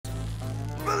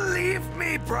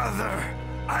me, brother.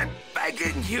 I'm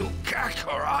begging you,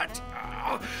 Kakarot.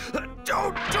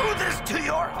 Don't do this to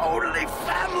your only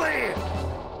family!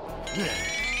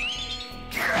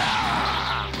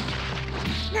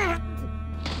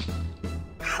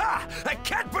 Ha! I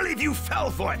can't believe you fell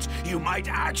for it! You might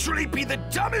actually be the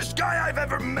dumbest guy I've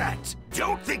ever met!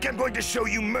 Don't think I'm going to show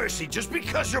you mercy just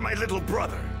because you're my little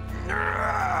brother.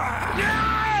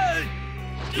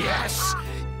 Yes!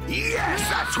 Yes,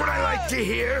 that's what I like to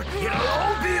hear! It'll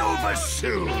all be over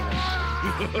soon!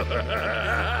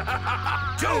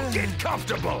 Don't get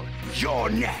comfortable! You're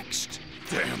next!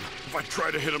 Damn, if I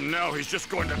try to hit him now, he's just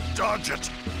going to dodge it!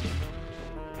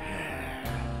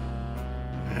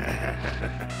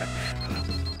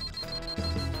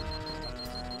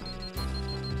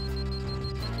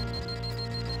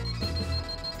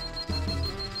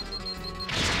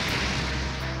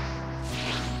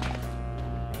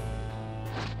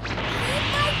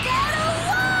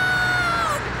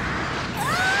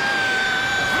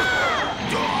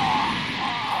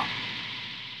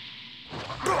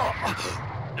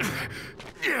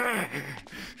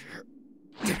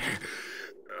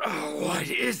 What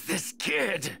is this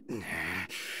kid?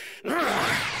 You're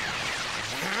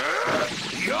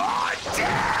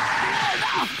dead!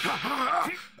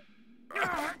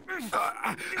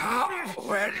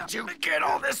 Where did you get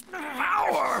all this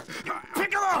power?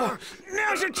 Piccolo!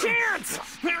 Now's your chance!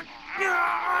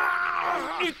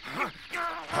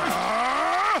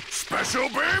 Special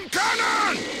beam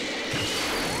cannon!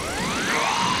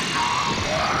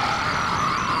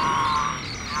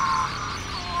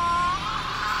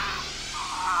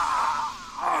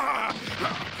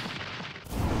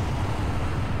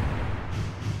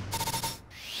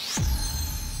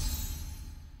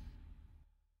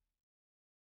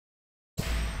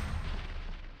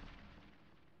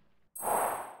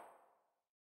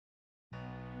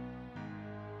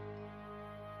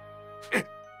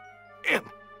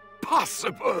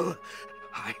 Impossible!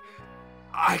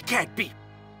 I can't be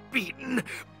beaten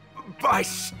by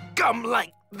scum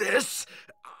like this.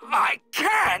 I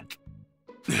can't!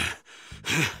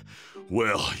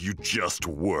 Well, you just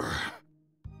were.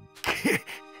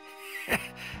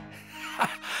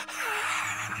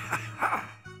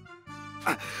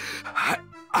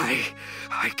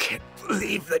 I can't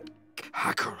believe that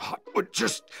Kakarot would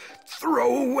just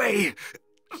throw away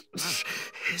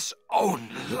his own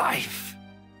life.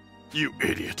 You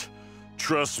idiot.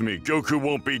 Trust me, Goku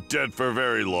won't be dead for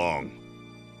very long.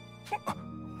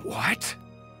 What?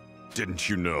 Didn't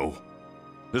you know?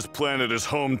 This planet is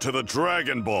home to the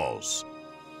Dragon Balls.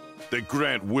 They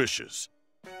grant wishes.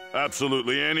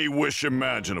 Absolutely any wish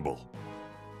imaginable.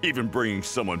 Even bringing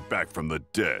someone back from the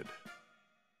dead.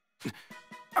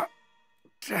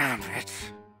 Damn it.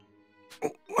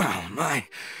 Well, my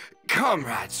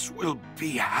comrades will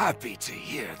be happy to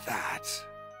hear that.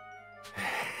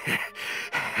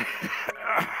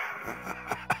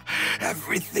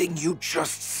 Everything you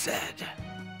just said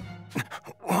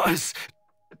was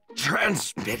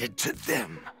transmitted to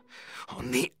them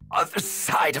on the other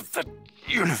side of the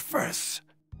universe.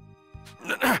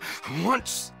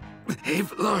 Once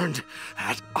they've learned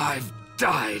that I've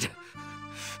died,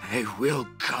 they will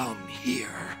come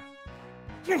here.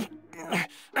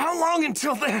 How long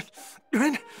until then?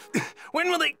 When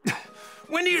will they...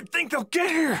 When do you think they'll get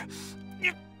here?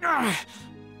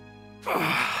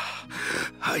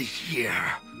 A year.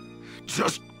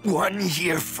 Just 1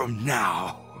 year from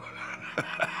now.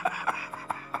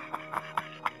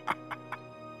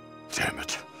 Damn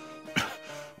it.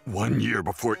 1 year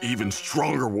before even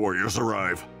stronger warriors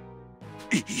arrive.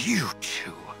 You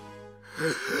two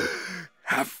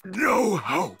have no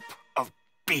hope of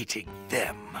beating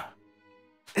them.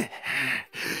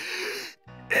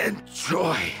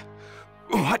 Enjoy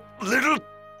what little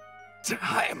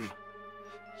time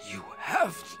you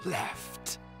have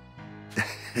left.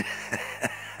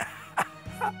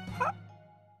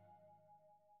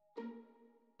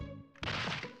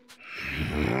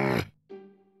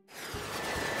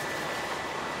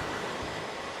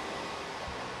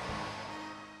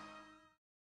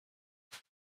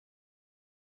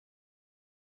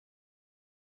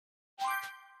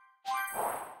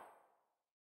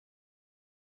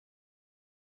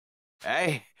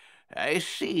 I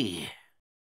see.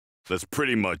 That's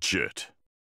pretty much it.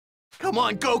 Come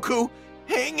on, Goku!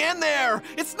 Hang in there!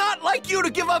 It's not like you to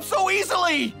give up so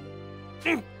easily!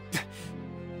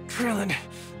 Krillin,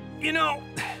 you know,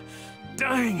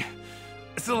 dying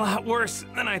is a lot worse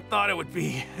than I thought it would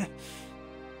be.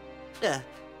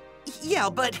 Yeah,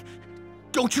 but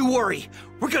don't you worry.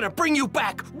 We're gonna bring you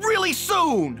back really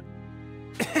soon!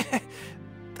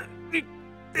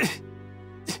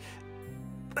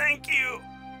 Thank you.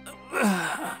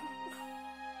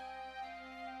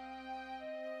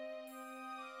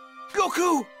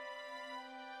 Goku!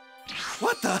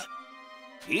 What the?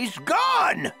 He's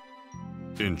gone!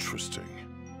 Interesting.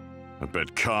 I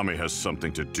bet Kami has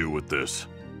something to do with this.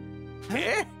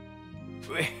 Eh?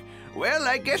 Well,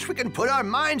 I guess we can put our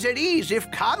minds at ease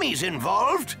if Kami's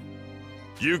involved.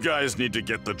 You guys need to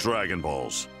get the Dragon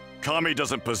Balls. Kami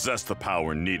doesn't possess the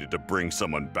power needed to bring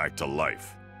someone back to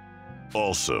life.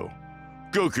 Also,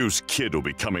 Goku's kid will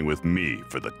be coming with me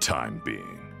for the time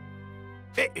being.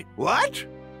 What?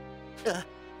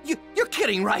 You're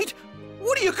kidding, right?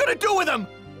 What are you gonna do with him?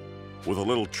 With a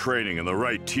little training and the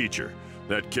right teacher,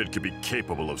 that kid could be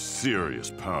capable of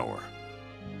serious power.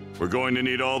 We're going to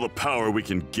need all the power we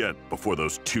can get before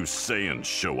those two Saiyans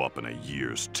show up in a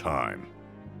year's time.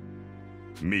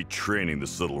 Me training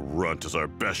this little runt is our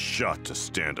best shot to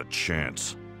stand a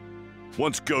chance.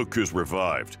 Once Goku's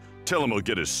revived, tell him he'll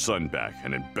get his son back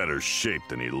and in better shape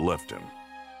than he left him.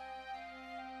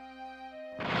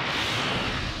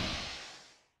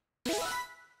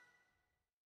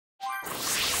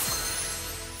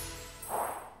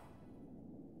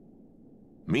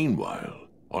 Meanwhile,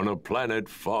 on a planet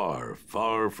far,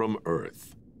 far from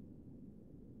Earth.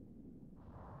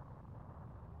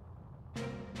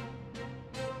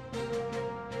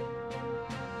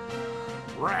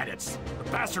 Raditz! The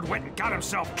bastard went and got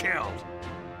himself killed!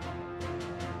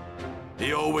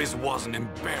 He always was an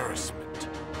embarrassment.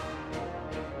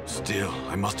 Still,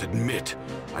 I must admit,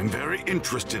 I'm very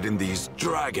interested in these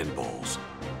Dragon Balls.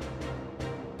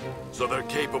 So they're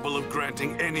capable of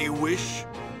granting any wish?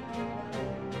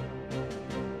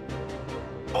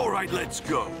 All right, let's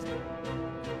go.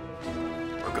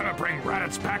 We're gonna bring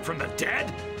Raditz back from the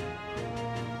dead?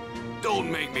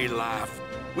 Don't make me laugh.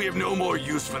 We have no more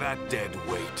use for that dead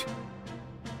weight.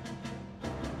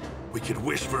 We could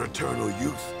wish for eternal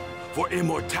youth, for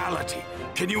immortality.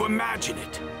 Can you imagine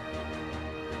it?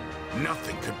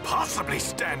 Nothing could possibly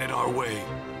stand in our way.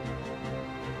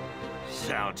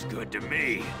 Sounds good to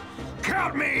me.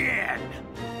 Count me in!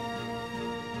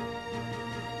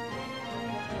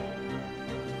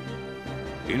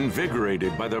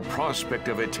 Invigorated by the prospect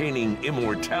of attaining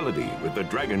immortality with the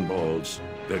Dragon Balls,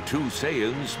 the two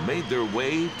Saiyans made their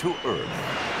way to Earth.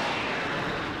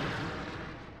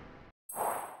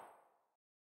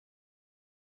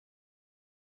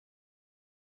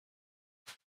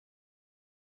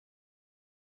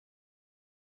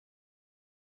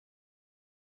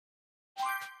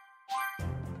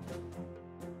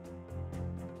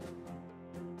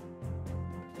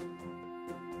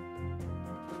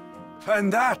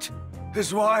 And that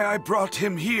is why I brought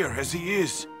him here as he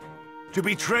is, to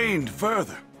be trained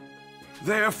further.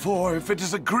 Therefore, if it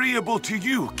is agreeable to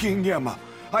you, King Yama,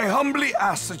 I humbly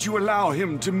ask that you allow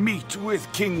him to meet with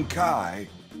King Kai.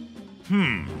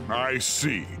 I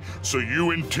see. So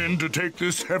you intend to take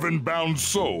this heaven-bound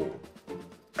soul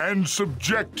and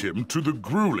subject him to the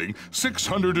grueling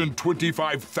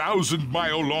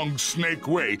 625,000-mile-long Snake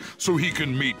Way so he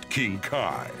can meet King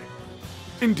Kai.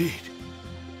 Indeed.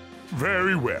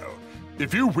 Very well.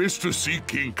 If you wish to see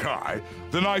King Kai,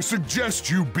 then I suggest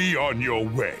you be on your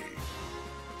way.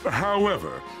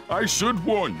 However, I should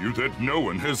warn you that no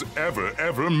one has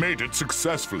ever made it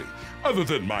successfully, other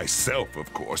than myself,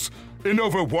 of course, in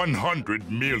over 100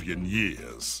 million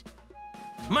years.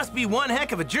 Must be one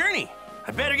heck of a journey.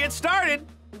 I better get started.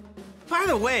 By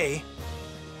the way,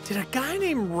 did a guy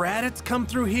named Raditz come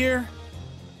through here?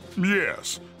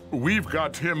 Yes, we've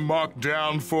got him marked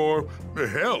down for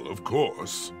hell, of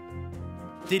course.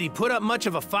 Did he put up much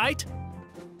of a fight?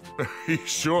 He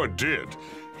sure did.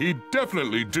 He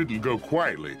definitely didn't go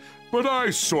quietly, but I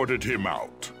sorted him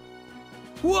out.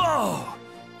 Whoa!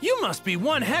 You must be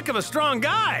one heck of a strong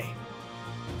guy!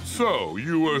 So,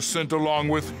 you were sent along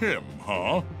with him,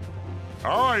 huh?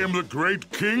 I am the great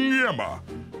King Yama.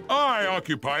 I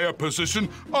occupy a position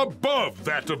above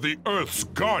that of the Earth's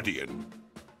guardian.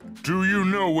 Do you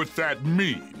know what that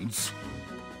means?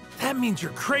 That means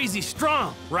you're crazy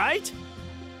strong, right?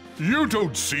 You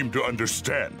don't seem to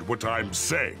understand what I'm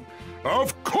saying.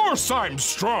 Of course I'm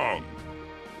strong!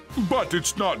 But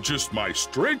it's not just my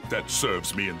strength that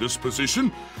serves me in this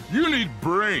position. You need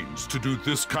brains to do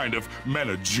this kind of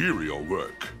managerial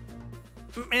work.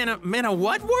 Man,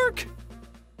 what work?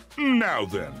 Now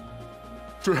then,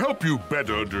 to help you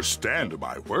better understand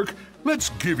my work, let's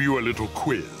give you a little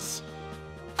quiz.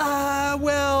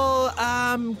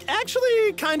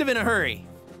 Actually kind of in a hurry.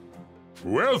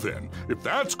 Well then, if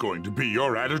that's going to be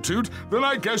your attitude, then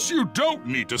I guess you don't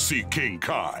need to see King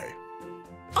Kai.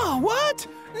 Oh, what?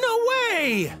 No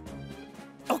way!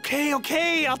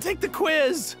 Okay, I'll take the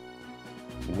quiz.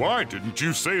 Why didn't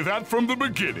you say that from the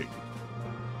beginning?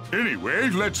 Anyway,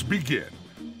 let's begin.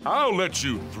 I'll let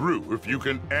you through if you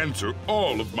can answer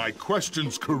all of my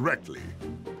questions correctly.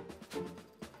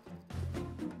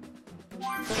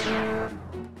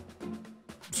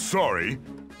 Sorry,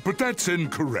 but that's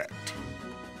incorrect.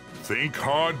 Think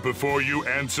hard before you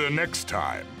answer next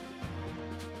time.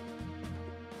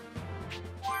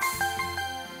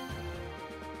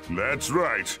 That's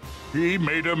right. He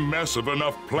made a mess of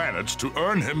enough planets to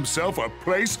earn himself a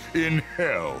place in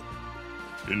hell.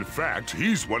 In fact,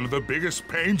 he's one of the biggest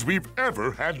pains we've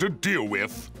ever had to deal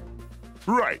with.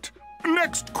 Right.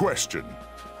 Next question.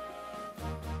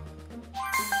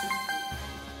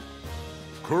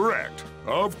 Correct.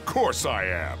 Of course I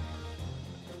am.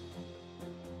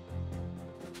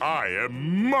 I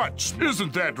am much.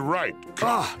 Isn't that right?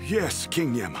 Ah, yes,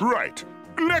 King Yemma. Right.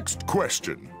 Next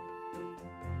question.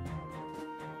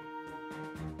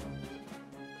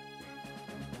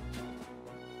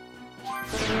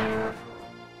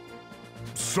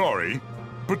 Sorry,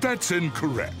 but that's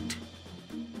incorrect.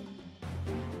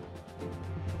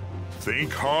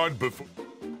 Think hard before...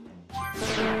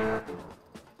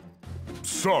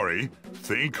 Sorry,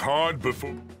 think hard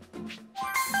before...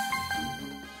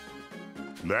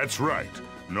 That's right.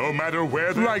 No matter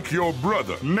where they... Like your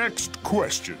brother. Next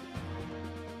question.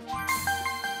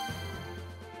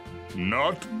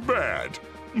 Not bad.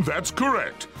 That's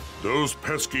correct. Those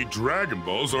pesky Dragon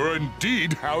Balls are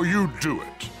indeed how you do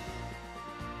it.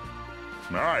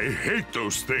 I hate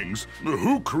those things.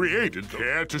 Who created them?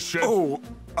 Care to shed... Oh,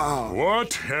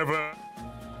 Whatever.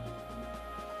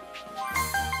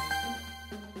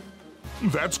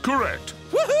 That's correct.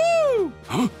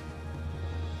 Woohoo!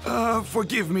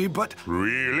 Forgive me, but...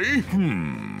 Really?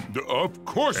 Of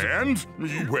course. And,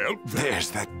 well...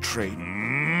 There's that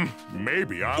train.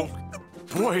 Maybe I'll...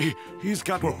 Boy, he's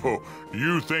got... Oh,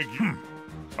 you think...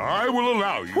 I will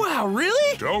allow you. Wow,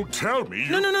 really? Don't tell me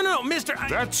you... No, mister.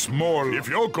 That's more... If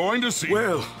you're going to see...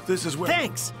 Well, this is where...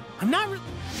 Thanks. I'm not really...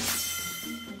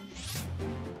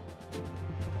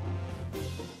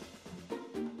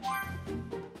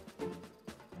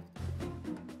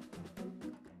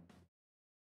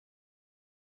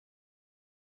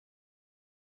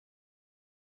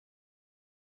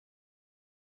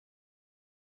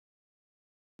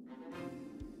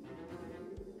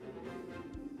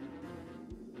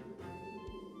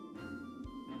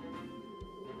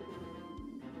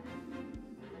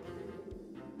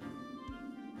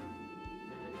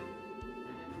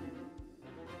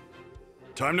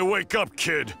 Time to wake up,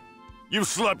 kid. You've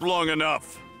slept long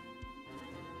enough.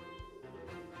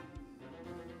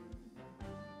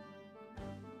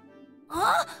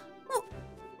 Huh?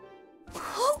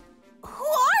 Who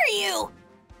are you?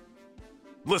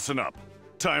 Listen up.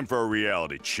 Time for a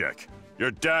reality check. Your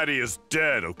daddy is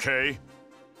dead, okay?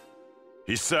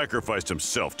 He sacrificed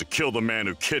himself to kill the man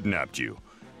who kidnapped you,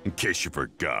 in case you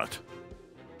forgot.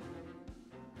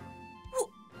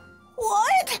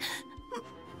 What?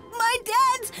 My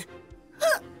dad's...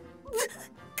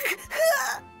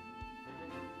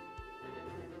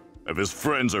 If his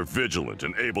friends are vigilant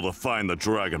and able to find the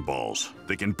Dragon Balls,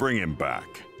 they can bring him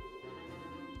back.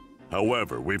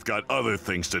 However, we've got other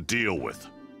things to deal with.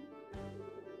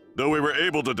 Though we were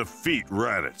able to defeat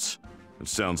Raditz, it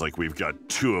sounds like we've got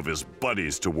 2 of his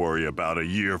buddies to worry about a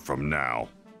year from now.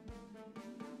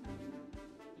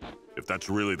 If that's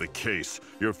really the case,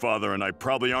 your father and I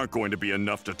probably aren't going to be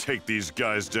enough to take these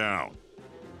guys down.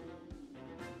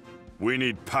 We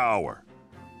need power.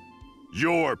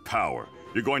 Your power.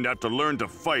 You're going to have to learn to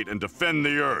fight and defend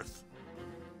the Earth.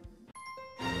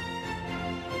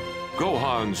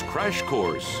 Gohan's crash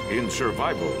course in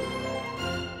survival.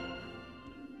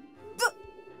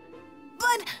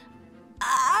 But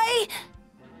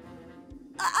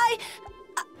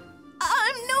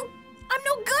I'm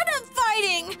no good at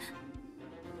fighting.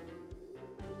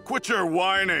 Quit your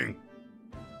whining!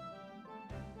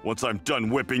 Once I'm done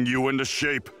whipping you into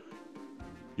shape,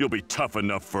 you'll be tough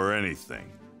enough for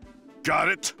anything. Got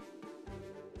it?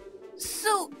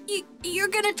 So, you're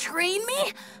gonna train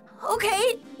me?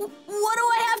 Okay, what do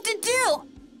I have to do?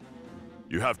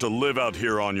 You have to live out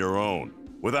here on your own,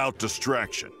 without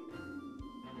distraction.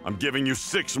 I'm giving you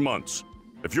 6 months.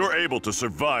 If you're able to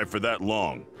survive for that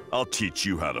long, I'll teach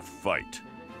you how to fight.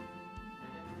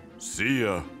 See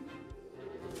ya.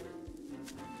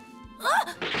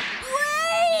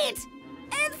 Wait!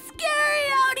 It's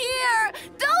scary out here!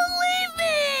 Don't leave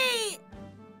me!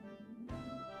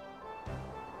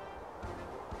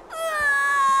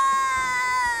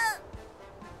 Ah!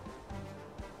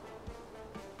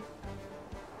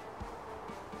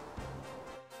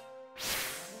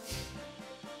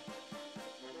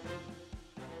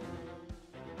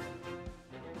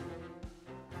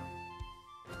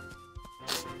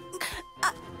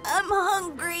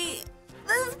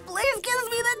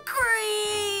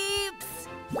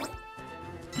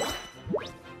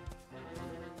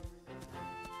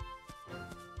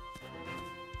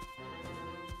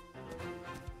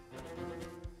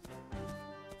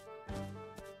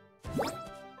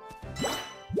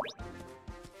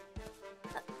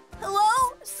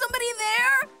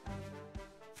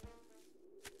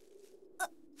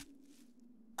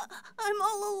 I'm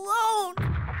all alone.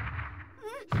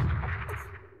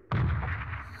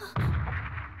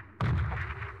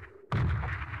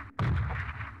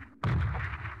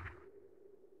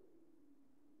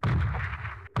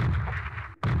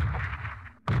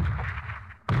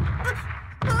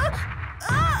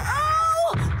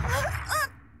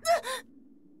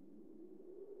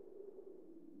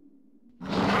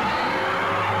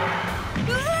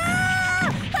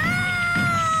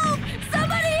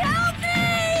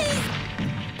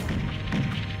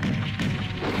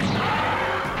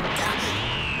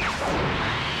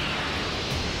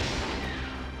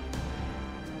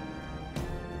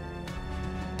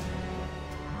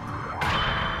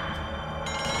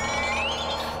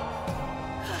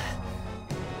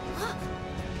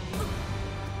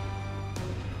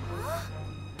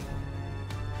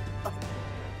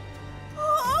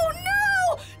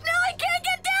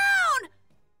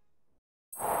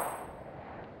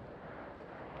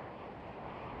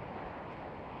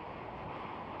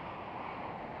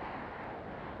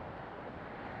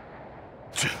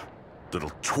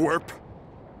 Little twerp.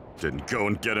 Didn't go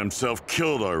and get himself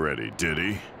killed already, did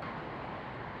he?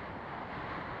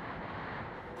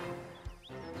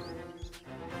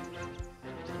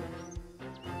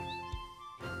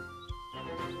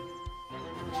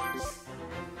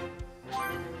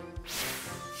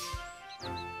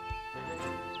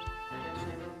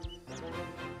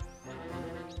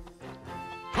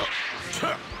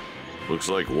 Looks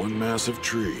like one massive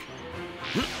tree.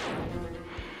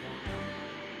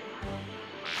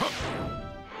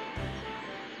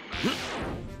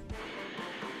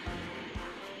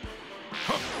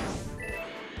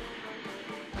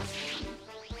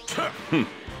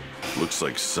 Looks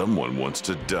like someone wants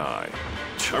to die.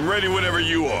 I'm ready whenever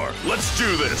you are. Let's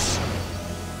do this!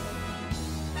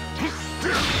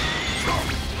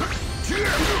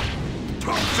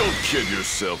 Don't kid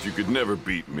yourself, you could never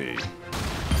beat me.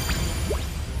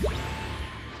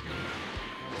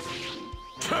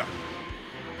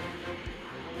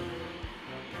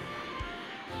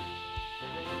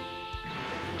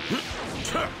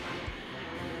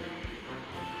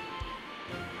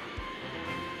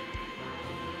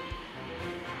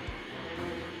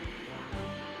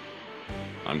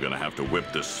 I'm gonna have to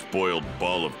whip this spoiled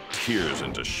ball of tears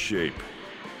into shape.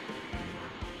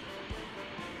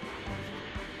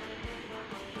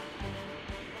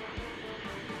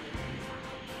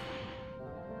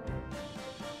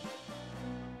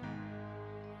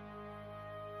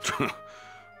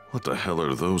 What the hell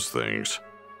are those things?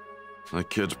 That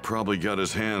kid's probably got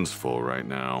his hands full right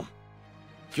now.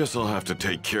 Guess I'll have to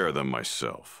take care of them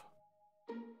myself.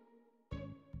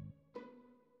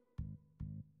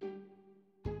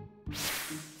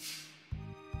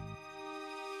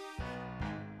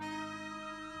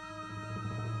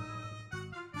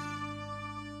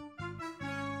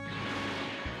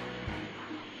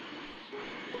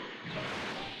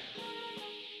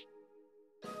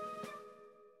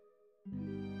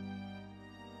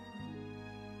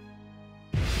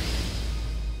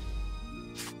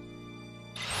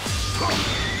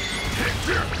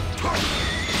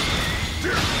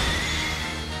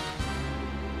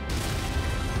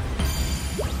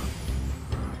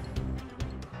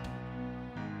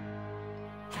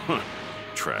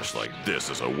 Trash like this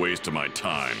is a waste of my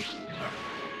time.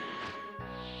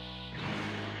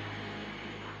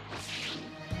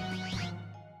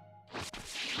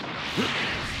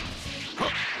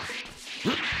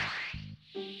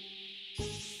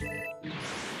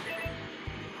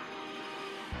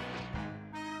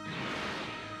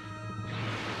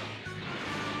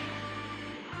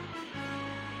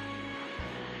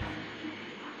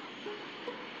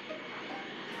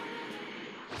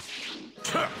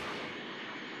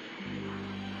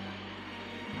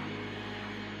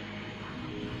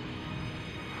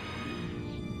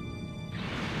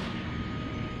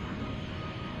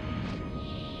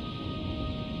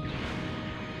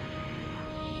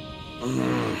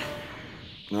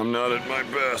 I'm not at my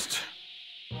best.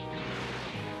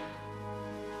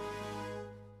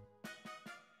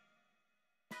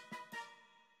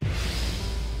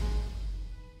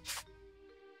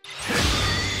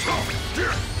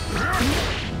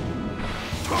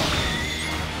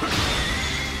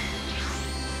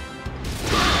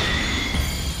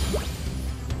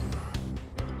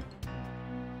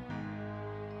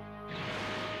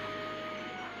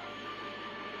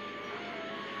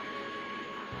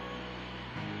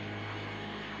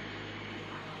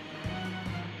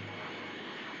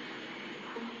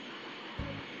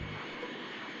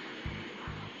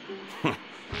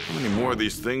 How many more of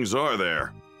these things are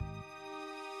there?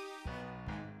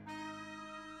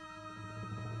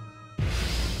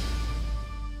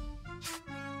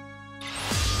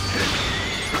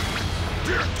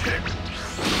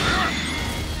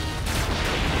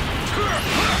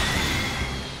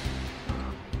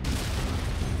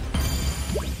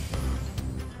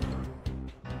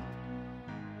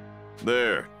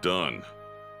 There, done.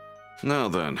 Now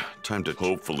then, time to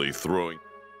hopefully throwing...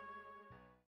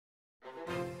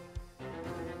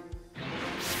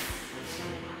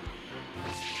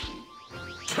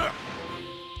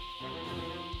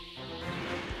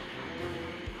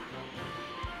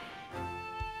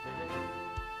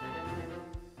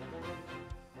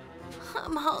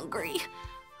 I'm hungry.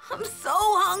 I'm so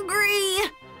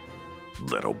hungry!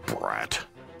 Little brat.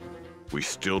 We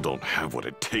still don't have what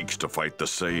it takes to fight the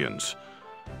Saiyans.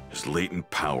 His latent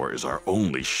power is our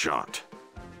only shot.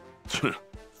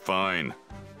 Fine.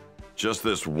 Just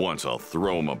this once, I'll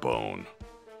throw him a bone.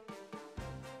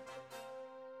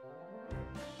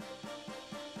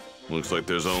 Looks like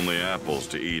there's only apples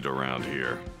to eat around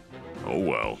here. Oh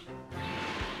well.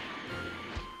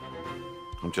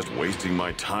 I'm just wasting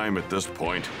my time at this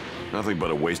point. Nothing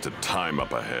but a waste of time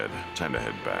up ahead. Time to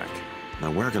head back.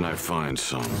 Now where can I find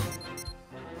some?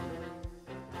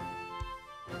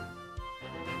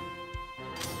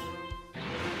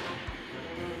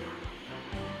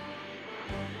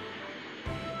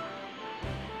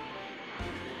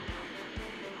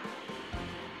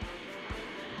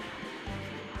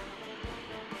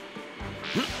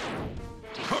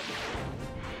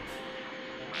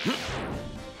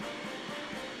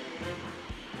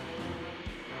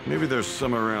 Maybe there's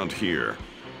some around here.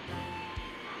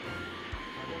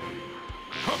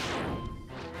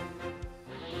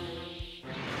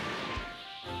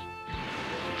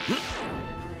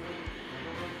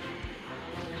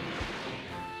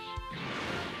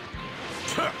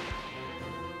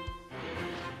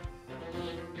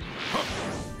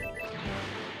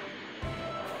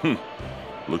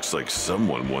 Looks like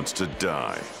someone wants to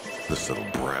die. This little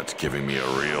brat's giving me a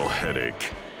real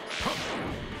headache.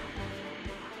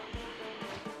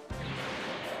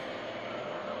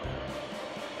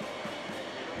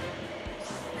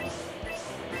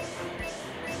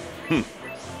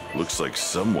 Looks like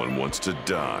someone wants to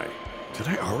die. Did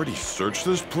I already search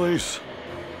this place?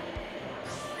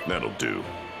 That'll do.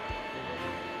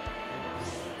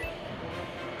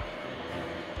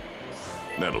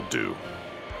 That'll do.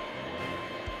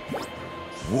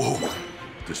 Whoa!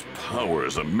 This power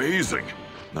is amazing!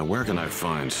 Now where can I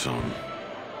find some?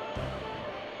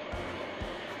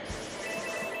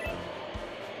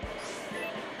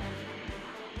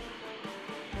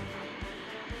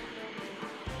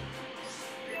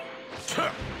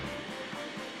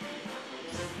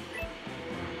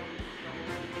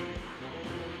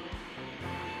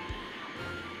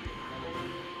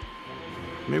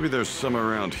 Maybe there's some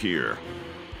around here.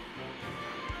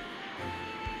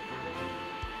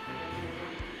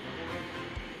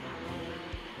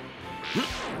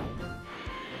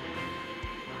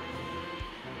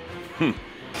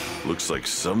 Looks like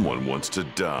someone wants to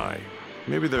die.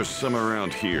 Maybe there's some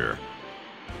around here.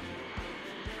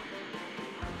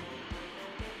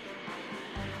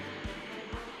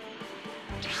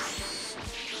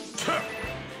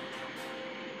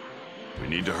 We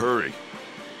need to hurry.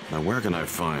 Now where can I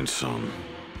find some?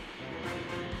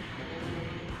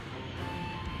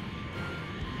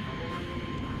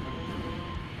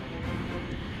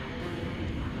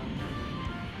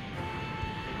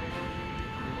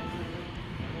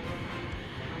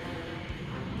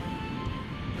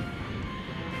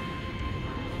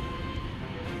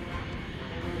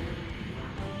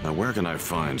 Now where can I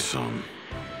find some?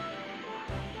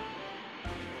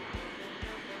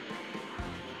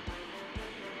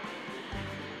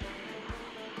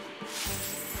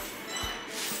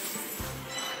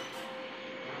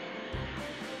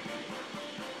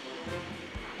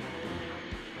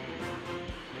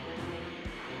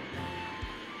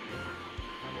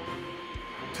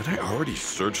 Did I already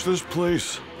search this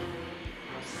place?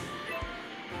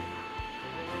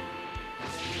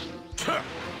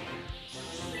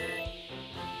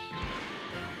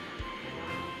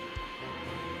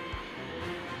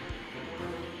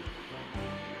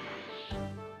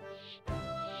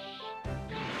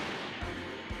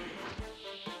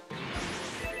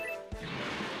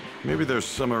 Maybe there's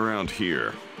some around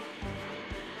here.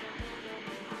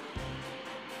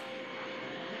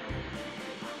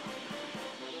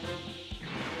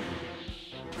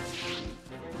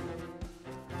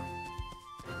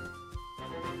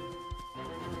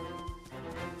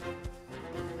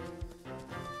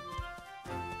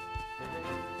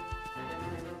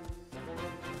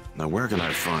 Now where can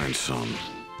I find some?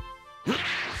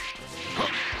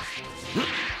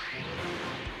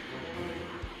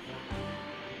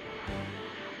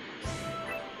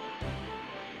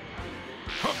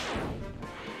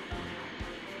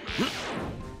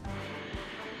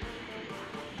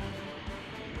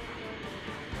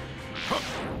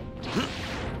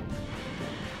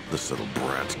 This little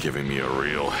brat's giving me a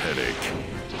real headache.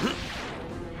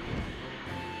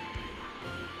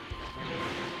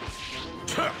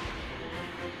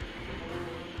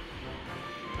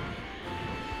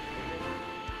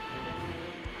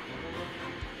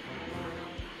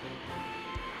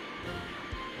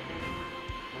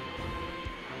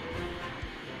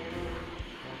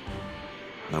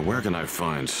 Now, where can I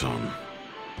find some?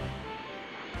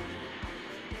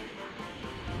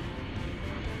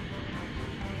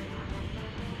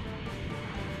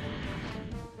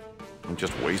 I'm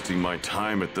just wasting my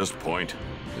time at this point.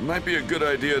 It might be a good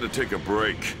idea to take a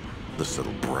break. This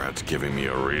little brat's giving me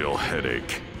a real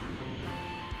headache.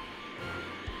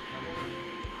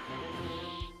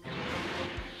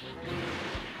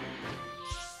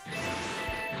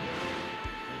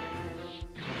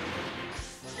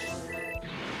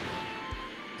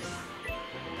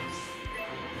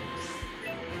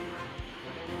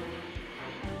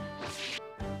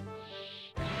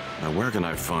 Now, where can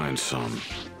I find some?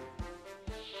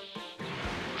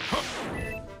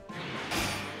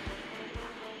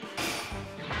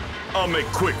 I'll make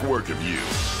quick work of you.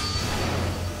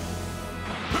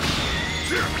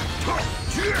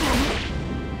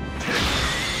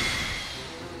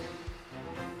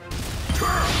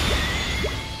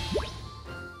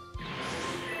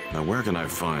 Now, where can I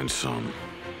find some?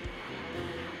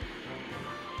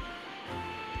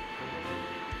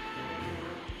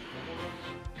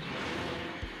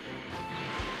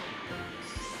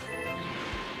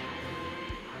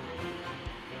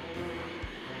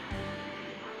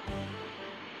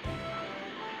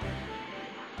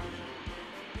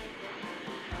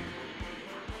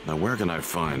 Now, where can I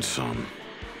find some?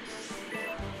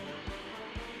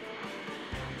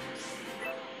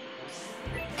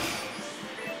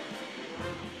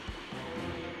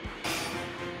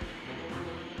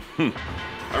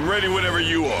 I'm ready whenever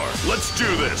you are. Let's do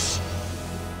this!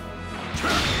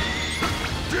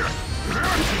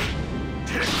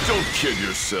 Don't kid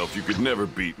yourself, you could never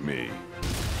beat me.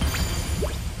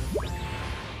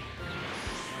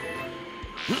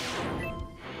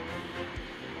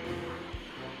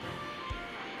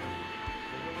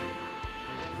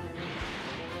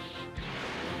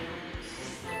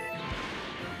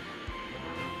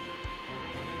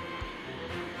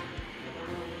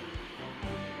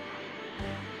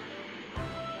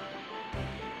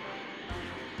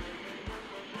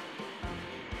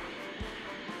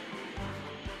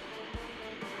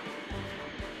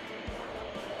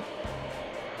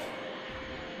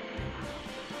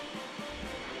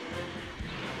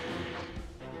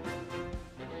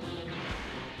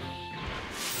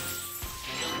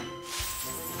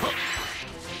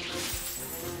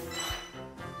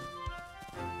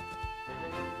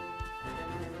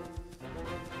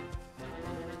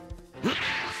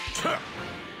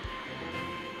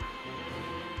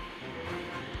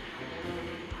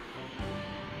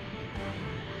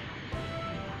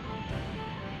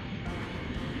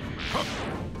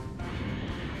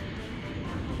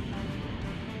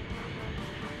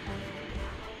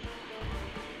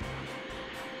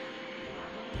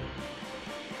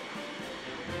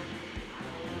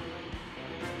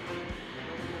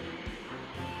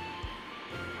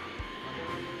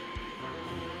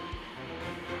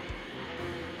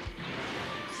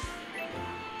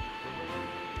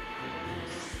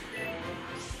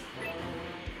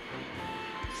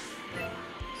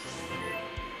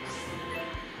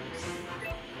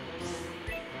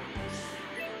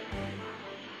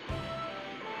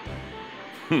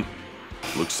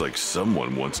 Looks like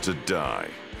someone wants to die.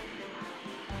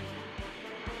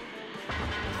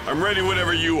 I'm ready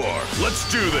whenever you are. Let's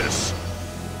do this!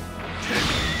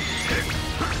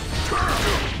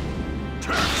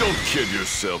 Don't kid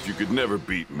yourself, you could never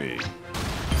beat me.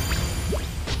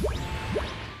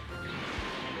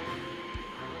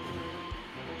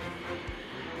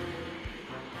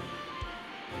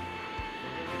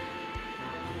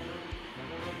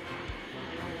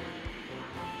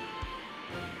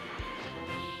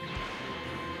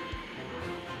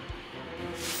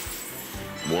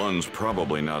 One's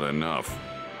probably not enough.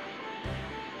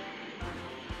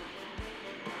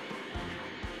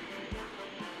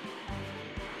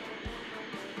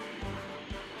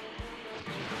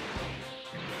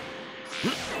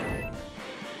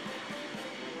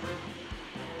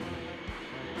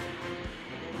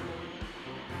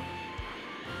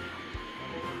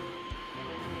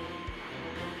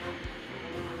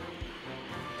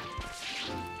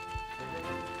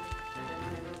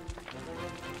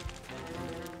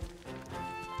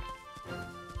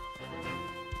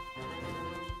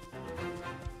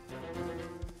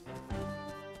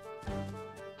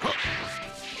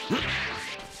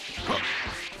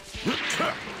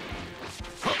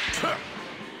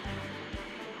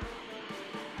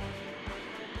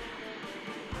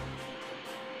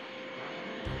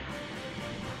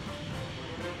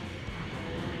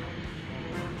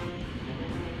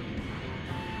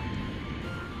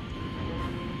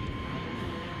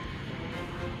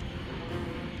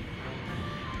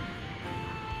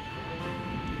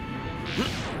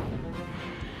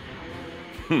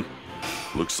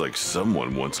 Looks like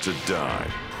someone wants to die.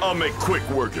 I'll make quick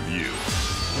work of you.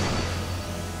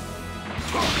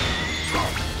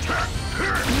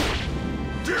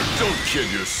 Don't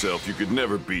kid yourself, you could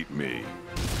never beat me.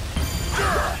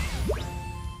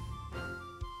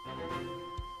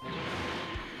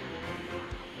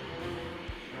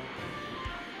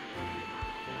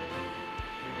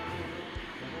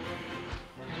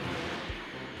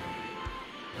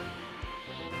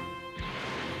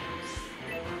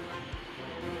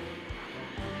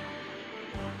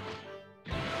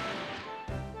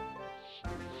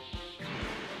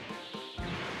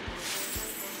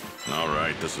 All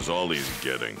right, this is all he's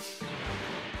getting.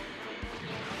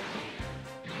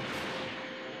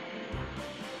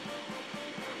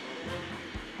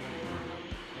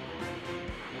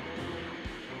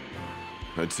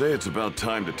 I'd say it's about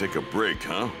time to take a break,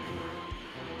 huh?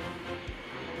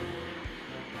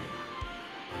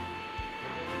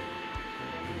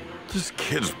 This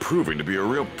kid's proving to be a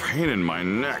real pain in my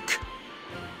neck.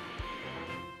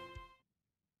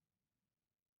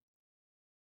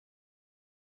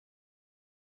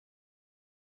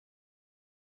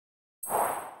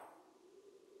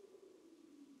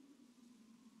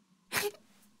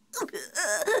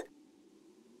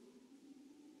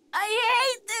 I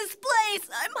hate this place!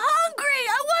 I'm hungry!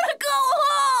 I want to go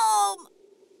home!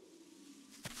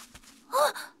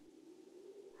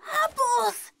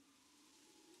 Apples!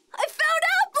 I found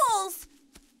apples!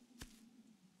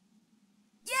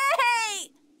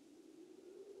 Yay!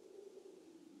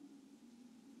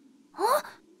 Huh?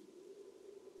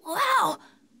 Wow!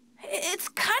 It's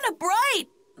kind of bright.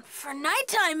 For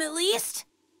nighttime, at least.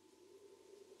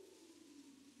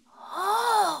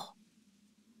 Oh!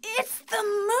 It's the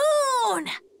moon!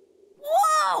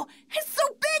 Whoa! It's so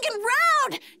big and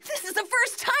round! This is the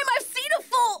first time I've seen a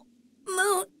full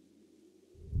moon.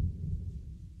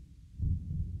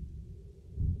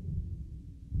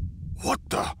 What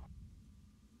the?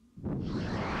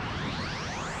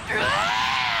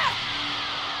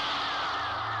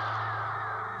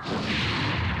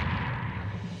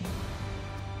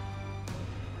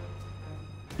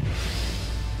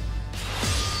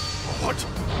 What?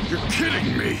 You're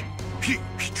kidding me! He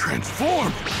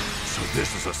transformed! So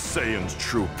this is a Saiyan's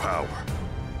true power.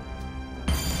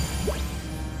 What?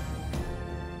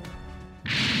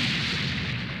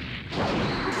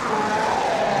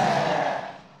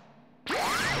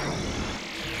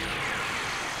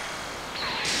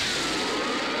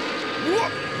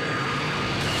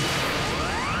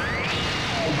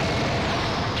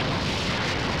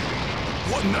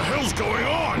 What in the hell's going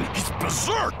on? He's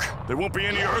berserk! There won't be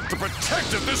any Earth to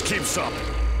protect if this keeps up!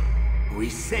 We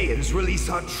Saiyans release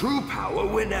our true power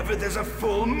whenever there's a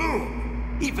full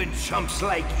moon. Even chumps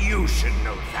like you should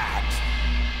know that.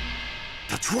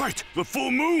 That's right! The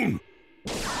full moon!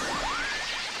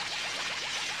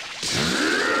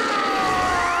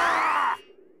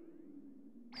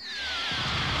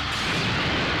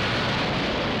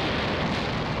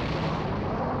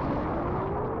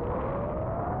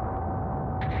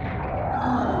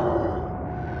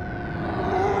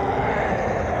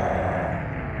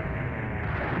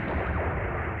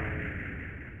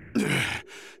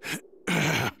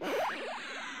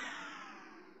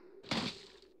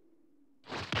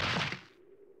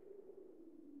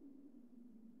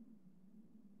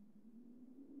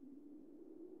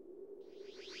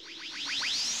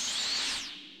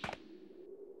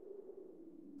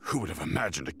 Who would have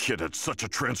imagined a kid had such a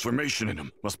transformation in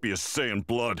him? Must be his Saiyan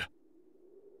blood.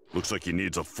 Looks like he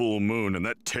needs a full moon and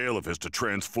that tail of his to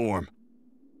transform.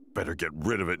 Better get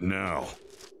rid of it now.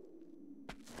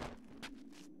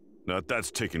 Now that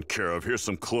that's taken care of, here's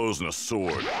some clothes and a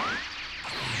sword.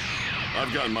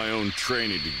 I've got my own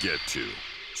training to get to,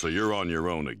 so you're on your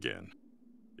own again.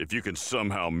 If you can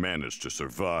somehow manage to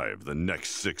survive the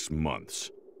next 6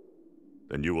 months,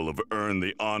 then you will have earned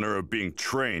the honor of being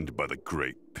trained by the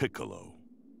great Piccolo.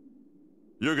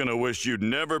 You're gonna wish you'd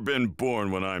never been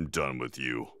born when I'm done with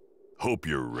you. Hope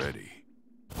you're ready.